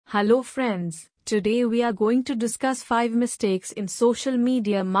Hello friends, today we are going to discuss 5 mistakes in social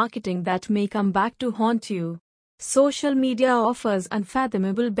media marketing that may come back to haunt you. Social media offers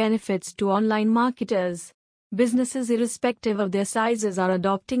unfathomable benefits to online marketers. Businesses irrespective of their sizes are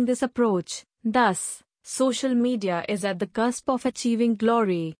adopting this approach. Thus, social media is at the cusp of achieving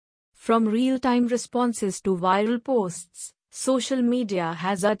glory. From real-time responses to viral posts, social media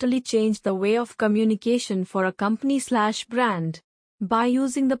has utterly changed the way of communication for a company/brand. By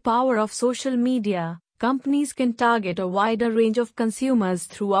using the power of social media, companies can target a wider range of consumers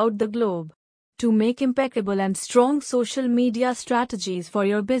throughout the globe. To make impeccable and strong social media strategies for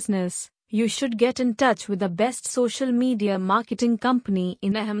your business, you should get in touch with the best social media marketing company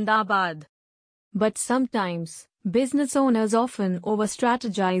in Ahmedabad. But sometimes, business owners often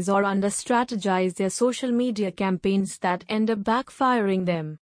over-strategize or under-strategize their social media campaigns that end up backfiring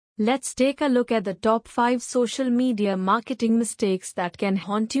them. Let's take a look at the top 5 social media marketing mistakes that can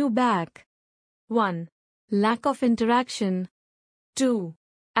haunt you back. 1. Lack of interaction. 2.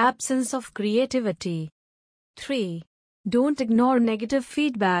 Absence of creativity. 3. Don't ignore negative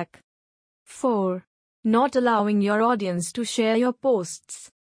feedback. 4. Not allowing your audience to share your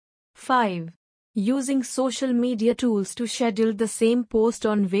posts. 5. Using social media tools to schedule the same post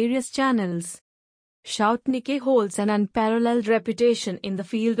on various channels. Shoutniquet holds an unparalleled reputation in the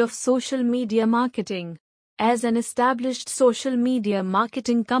field of social media marketing. As an established social media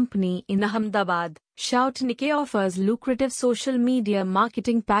marketing company in Ahmedabad, Shoutniquet offers lucrative social media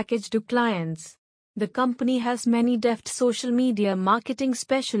marketing package to clients. The company has many deft social media marketing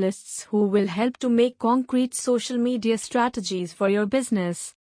specialists who will help to make concrete social media strategies for your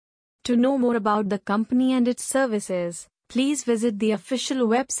business. To know more about the company and its services, please visit the official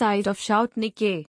website of Shoutniquet.